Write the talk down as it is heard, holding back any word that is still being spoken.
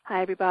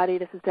Hi, everybody.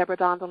 This is Deborah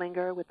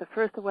Dondelinger with the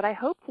first of what I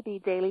hope to be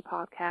daily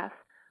podcasts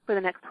for the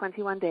next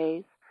 21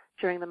 days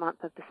during the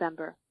month of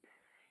December.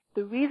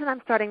 The reason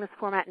I'm starting this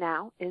format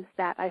now is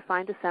that I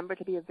find December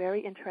to be a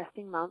very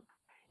interesting month.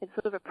 It's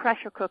sort of a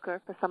pressure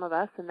cooker for some of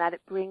us in that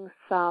it brings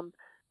some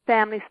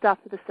family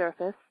stuff to the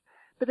surface,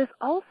 but there's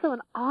also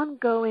an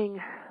ongoing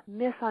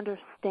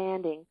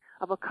misunderstanding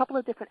of a couple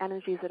of different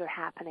energies that are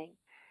happening.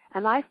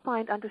 And I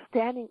find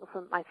understanding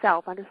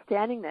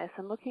this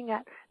and looking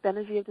at the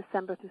energy of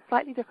December through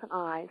slightly different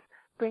eyes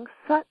brings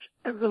such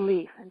a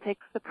relief and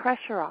takes the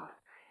pressure off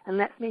and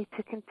lets me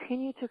to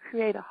continue to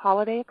create a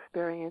holiday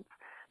experience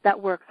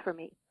that works for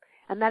me.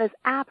 And that is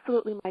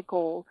absolutely my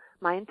goal,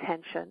 my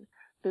intention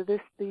through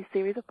these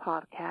series of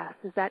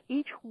podcasts, is that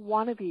each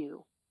one of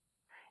you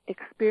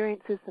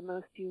experiences the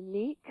most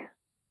unique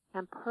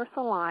and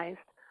personalized,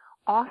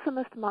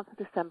 awesomest month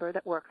of December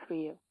that works for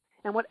you,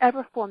 in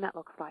whatever form that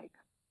looks like.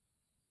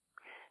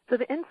 So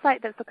the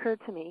insight that's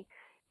occurred to me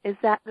is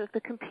that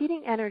the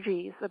competing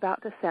energies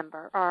about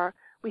December are,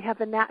 we have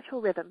the natural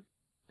rhythm,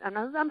 and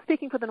I'm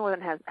speaking for the northern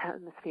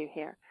hemisphere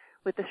here,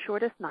 with the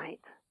shortest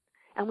night,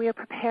 and we are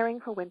preparing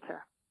for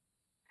winter.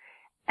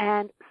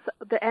 And so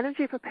the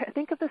energy,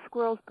 think of the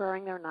squirrels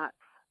burying their nuts.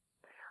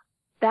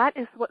 That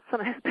is what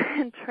has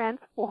been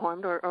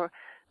transformed or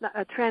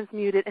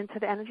transmuted into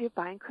the energy of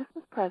buying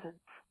Christmas presents.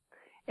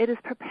 It is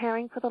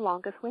preparing for the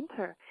longest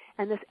winter.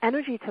 And this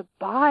energy to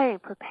buy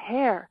and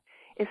prepare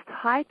is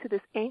tied to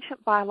this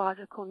ancient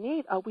biological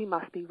need of we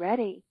must be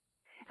ready.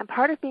 And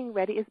part of being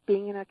ready is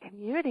being in a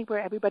community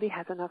where everybody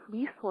has enough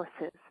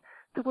resources.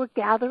 So we're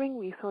gathering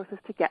resources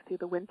to get through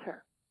the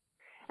winter.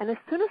 And as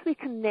soon as we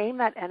can name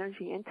that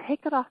energy and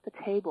take it off the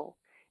table,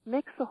 it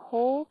makes the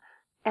whole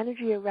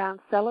energy around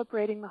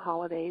celebrating the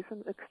holidays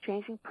and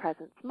exchanging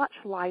presents much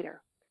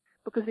lighter,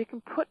 because we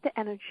can put the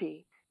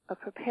energy of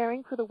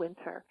preparing for the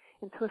winter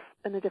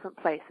in a different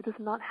place. It does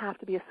not have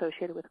to be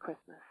associated with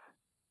Christmas.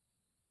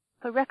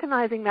 So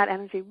recognizing that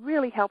energy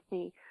really helped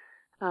me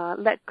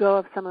let go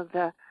of some of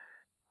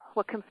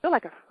what can feel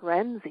like a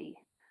frenzy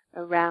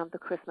around the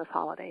Christmas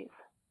holidays.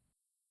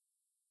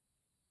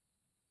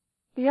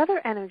 The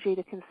other energy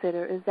to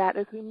consider is that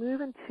as we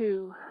move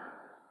into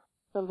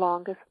the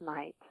longest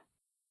night,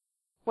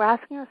 we're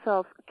asking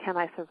ourselves, can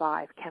I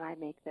survive? Can I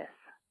make this?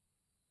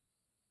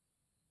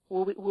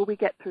 Will we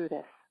get through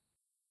this?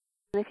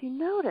 And if you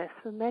notice,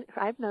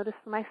 I've noticed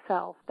for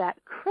myself that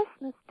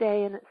Christmas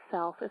Day in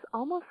itself is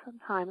almost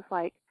sometimes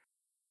like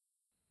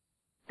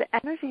the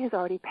energy has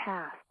already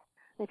passed.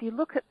 And if you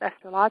look at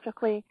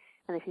astrologically,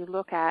 and if you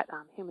look at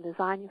human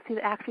design, you'll see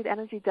that actually the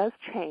energy does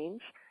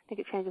change. I think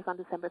it changes on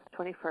December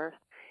 21st.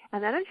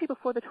 And the energy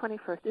before the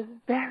 21st is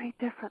very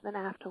different than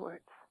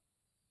afterwards.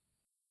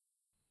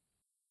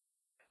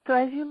 So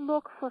as you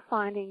look for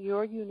finding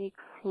your unique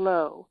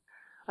flow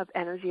of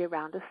energy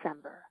around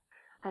December,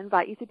 I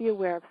invite you to be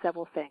aware of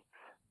several things.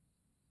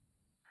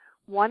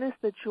 One is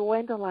the joy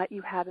and delight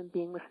you have in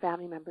being with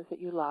family members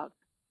that you love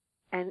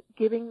and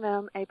giving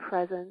them a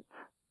present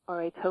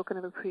or a token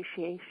of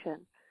appreciation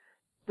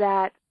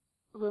that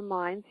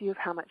reminds you of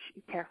how much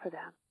you care for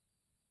them.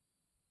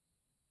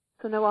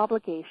 So no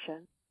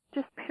obligation,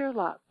 just pure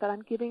love, that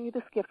I'm giving you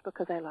this gift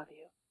because I love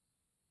you.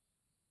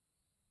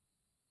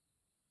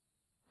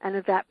 And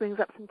if that brings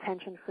up some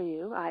tension for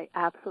you, I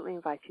absolutely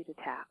invite you to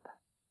tap.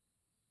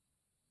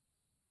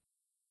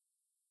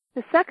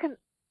 The second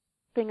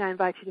thing I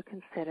invite you to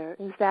consider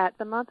is that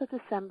the month of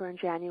December and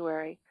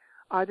January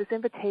are there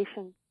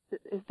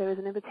is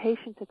an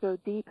invitation to go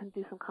deep and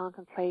do some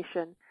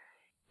contemplation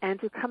and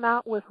to come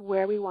out with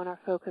where we want our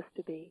focus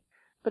to be.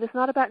 But it's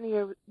not about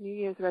New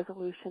Year's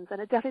resolutions,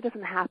 and it definitely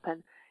doesn't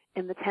happen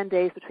in the 10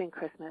 days between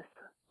Christmas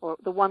or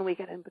the 1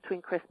 weekend in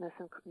between Christmas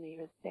and New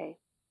Year's Day.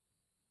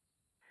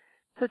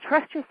 So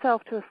trust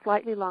yourself to a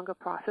slightly longer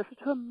process,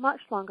 or to a much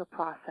longer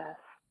process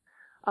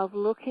of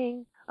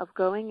looking, of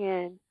going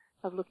in,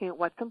 of looking at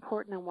what's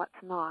important and what's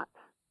not,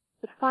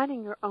 but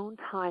finding your own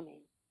timing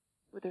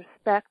with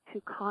respect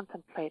to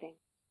contemplating,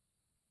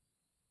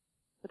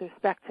 with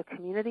respect to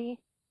community,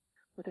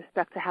 with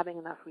respect to having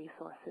enough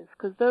resources,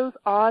 because those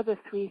are the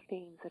three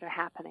themes that are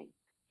happening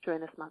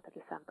during this month of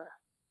December.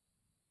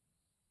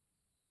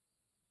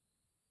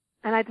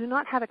 And I do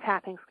not have a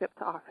tapping script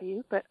to offer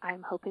you, but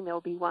I'm hoping there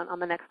will be one on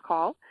the next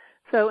call.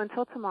 So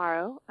until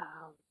tomorrow,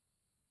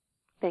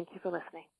 thank you for listening.